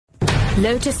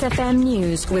Lotus FM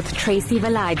News with TRACY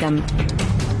VALAYDHAM.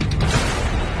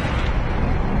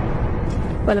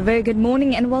 Well, a very good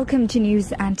morning and welcome to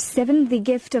News at 7. The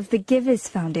Gift of the Givers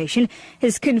Foundation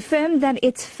has confirmed that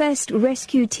its first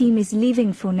rescue team is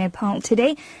leaving for Nepal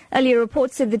today. Earlier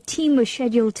reports said the team was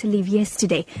scheduled to leave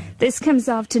yesterday. This comes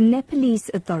after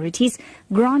Nepalese authorities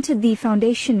granted the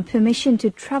foundation permission to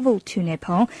travel to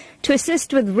Nepal to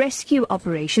assist with rescue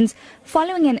operations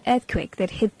following an earthquake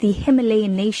that hit the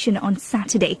Himalayan nation on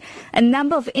Saturday. A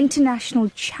number of international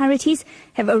charities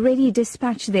have already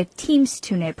dispatched their teams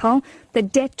to Nepal. The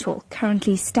death toll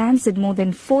currently stands at more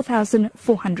than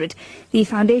 4,400. The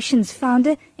foundation's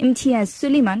founder, Imtiaz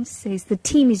Suleiman, says the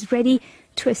team is ready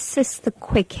to assist the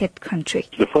quake-hit country.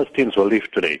 The first teams will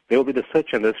leave today. There will be the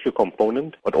search and rescue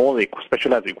component, but all the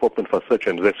specialized equipment for search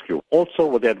and rescue. Also,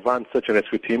 with the advanced search and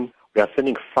rescue team, we are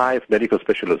sending 5 medical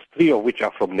specialists, 3 of which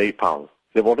are from Nepal.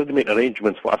 They've already made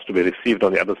arrangements for us to be received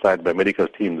on the other side by medical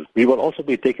teams. We will also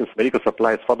be taking medical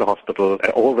supplies for the hospital,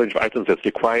 a whole range of items that's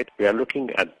required. We are looking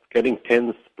at getting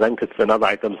tents, blankets and other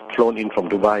items flown in from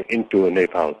Dubai into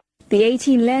Nepal. The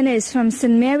 18 learners from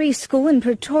St. Mary's School in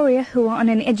Pretoria who are on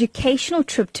an educational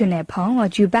trip to Nepal are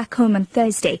due back home on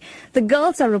Thursday. The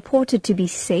girls are reported to be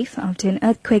safe after an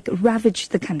earthquake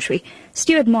ravaged the country.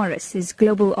 Stuart Morris is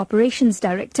Global Operations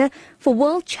Director for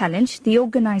World Challenge, the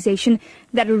organization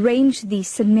that arranged the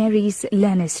St. Mary's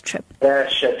learners trip. Their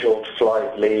scheduled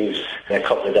flight leaves in a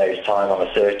couple of days' time on the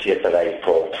 30th of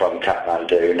April from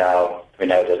Kathmandu. Now, we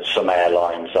know that some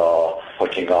airlines are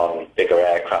putting on bigger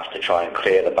aircraft to try and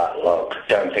clear the backlog.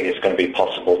 Don't think it's going to be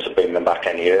possible to bring them back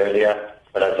any earlier.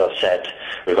 But as I said,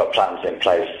 we've got plans in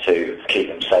place to keep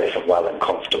them safe and well and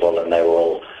comfortable, and they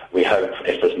will, we hope,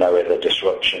 if there's no other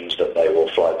disruptions, that they will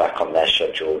fly back on their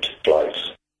scheduled flights.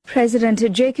 President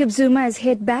Jacob Zuma has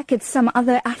hit back at some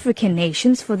other African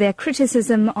nations for their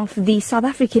criticism of the South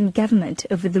African government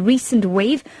over the recent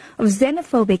wave of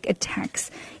xenophobic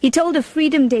attacks. He told a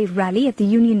Freedom Day rally at the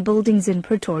Union Buildings in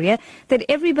Pretoria that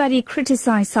everybody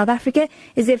criticized South Africa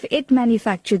as if it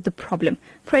manufactured the problem.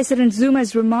 President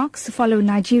Zuma's remarks follow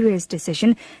Nigeria's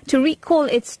decision to recall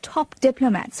its top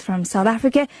diplomats from South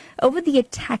Africa over the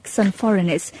attacks on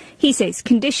foreigners. He says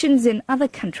conditions in other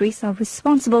countries are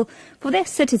responsible for their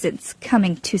citizens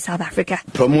coming to South Africa.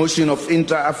 Promotion of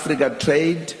intra-Africa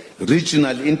trade,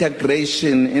 regional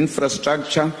integration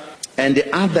infrastructure, and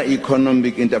the other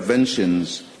economic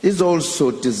interventions is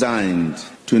also designed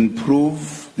to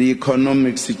improve the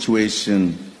economic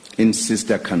situation in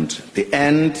sister countries. The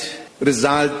end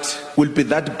result will be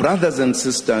that brothers and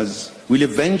sisters will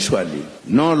eventually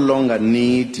no longer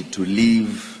need to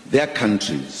leave their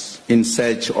countries in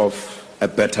search of a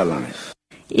better life.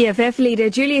 EFF leader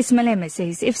Julius Malema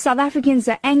says if South Africans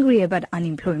are angry about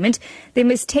unemployment, they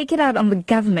must take it out on the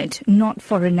government, not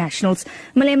foreign nationals.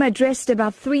 Malema addressed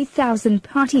about 3,000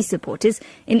 party supporters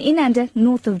in Inanda,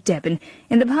 north of Durban.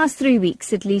 In the past 3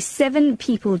 weeks, at least 7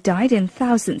 people died and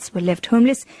thousands were left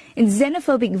homeless in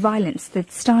xenophobic violence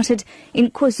that started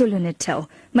in KwaZulu-Natal.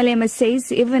 Malema says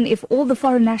even if all the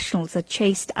foreign nationals are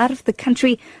chased out of the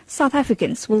country, South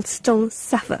Africans will still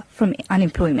suffer from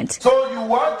unemployment. So you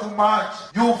want to march,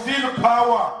 you feel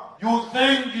power, you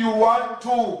think you want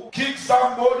to kick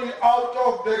somebody out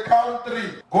of the country,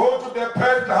 go to the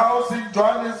penthouse in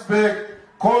Johannesburg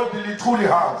called the Lituli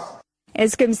House.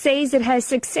 Eskom says it has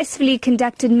successfully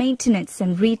conducted maintenance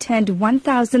and returned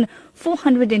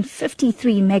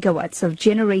 1,453 megawatts of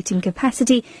generating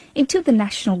capacity into the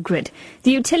national grid.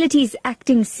 The utility's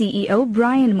acting CEO,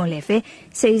 Brian Molefe,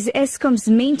 says Eskom's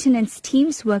maintenance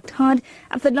teams worked hard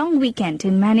at the long weekend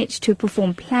and managed to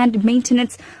perform planned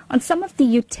maintenance on some of the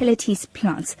utility's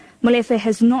plants. Molefe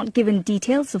has not given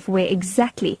details of where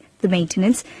exactly the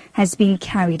maintenance has been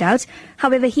carried out.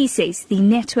 However, he says the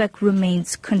network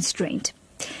remains constrained.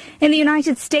 In the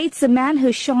United States, a man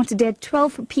who shot dead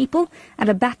 12 people at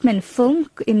a Batman film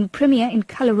premiere in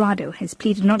Colorado has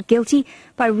pleaded not guilty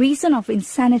by reason of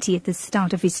insanity at the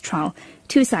start of his trial.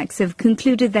 Two sides have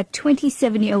concluded that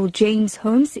 27-year-old James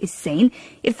Holmes is sane.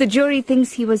 If the jury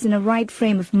thinks he was in a right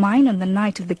frame of mind on the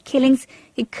night of the killings,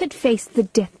 he could face the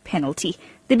death penalty.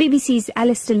 The BBC's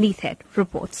Alistair Leithhead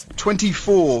reports.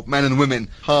 24 men and women,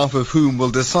 half of whom will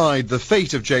decide the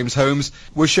fate of James Holmes,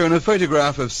 were shown a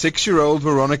photograph of 6-year-old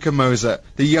Veronica Moser,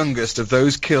 the youngest of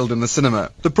those killed in the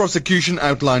cinema. The prosecution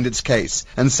outlined its case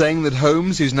and saying that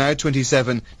Holmes, who's now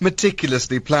 27,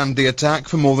 meticulously planned the attack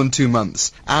for more than 2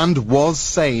 months and was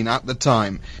sane at the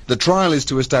time. The trial is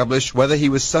to establish whether he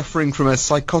was suffering from a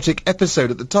psychotic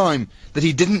episode at the time, that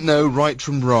he didn't know right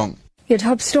from wrong. Your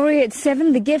top story at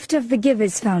 7. The Gift of the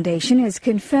Givers Foundation has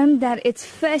confirmed that its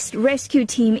first rescue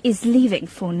team is leaving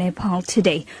for Nepal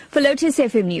today. For Lotus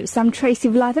FM News, I'm TRACY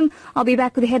VALAYDHAM. I'll be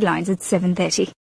back with the headlines at 7:30.